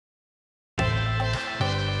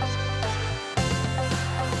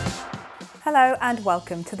Hello and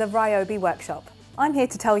welcome to the Ryobi workshop. I'm here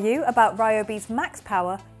to tell you about Ryobi's Max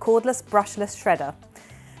Power Cordless Brushless Shredder.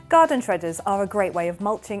 Garden shredders are a great way of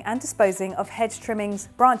mulching and disposing of hedge trimmings,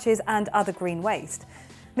 branches and other green waste.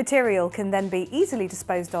 Material can then be easily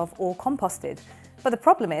disposed of or composted, but the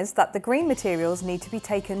problem is that the green materials need to be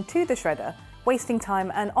taken to the shredder, wasting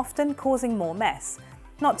time and often causing more mess,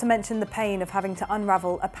 not to mention the pain of having to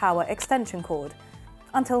unravel a power extension cord.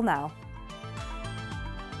 Until now.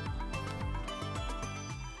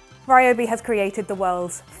 Ryobi has created the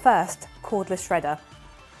world's first cordless shredder.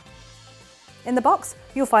 In the box,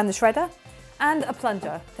 you'll find the shredder and a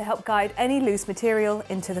plunger to help guide any loose material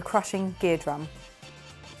into the crushing gear drum.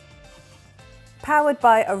 Powered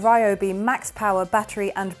by a Ryobi Max Power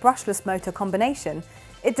battery and brushless motor combination,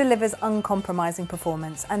 it delivers uncompromising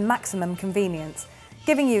performance and maximum convenience,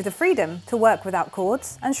 giving you the freedom to work without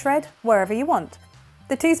cords and shred wherever you want.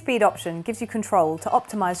 The 2-speed option gives you control to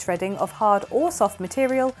optimise shredding of hard or soft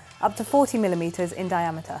material up to 40mm in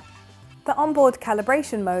diameter. The onboard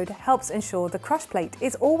calibration mode helps ensure the crush plate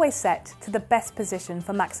is always set to the best position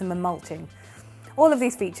for maximum mulching. All of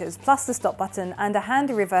these features, plus the stop button and a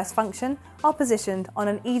handy reverse function, are positioned on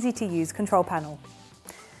an easy-to-use control panel.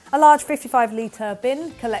 A large 55-litre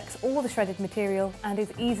bin collects all the shredded material and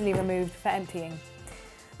is easily removed for emptying.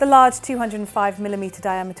 The large 205mm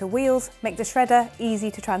diameter wheels make the shredder easy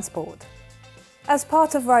to transport. As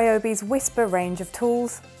part of Ryobi's Whisper range of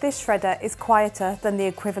tools, this shredder is quieter than the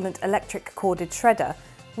equivalent electric corded shredder,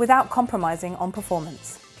 without compromising on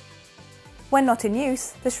performance. When not in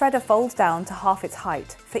use, the shredder folds down to half its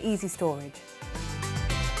height for easy storage.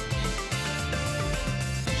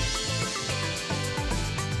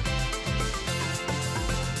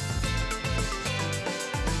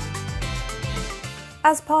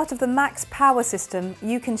 As part of the Max Power system,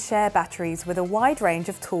 you can share batteries with a wide range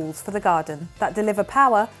of tools for the garden that deliver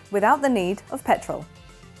power without the need of petrol.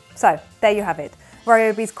 So, there you have it,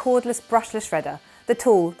 Ryobi's cordless brushless shredder, the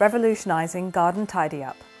tool revolutionising garden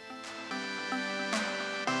tidy-up.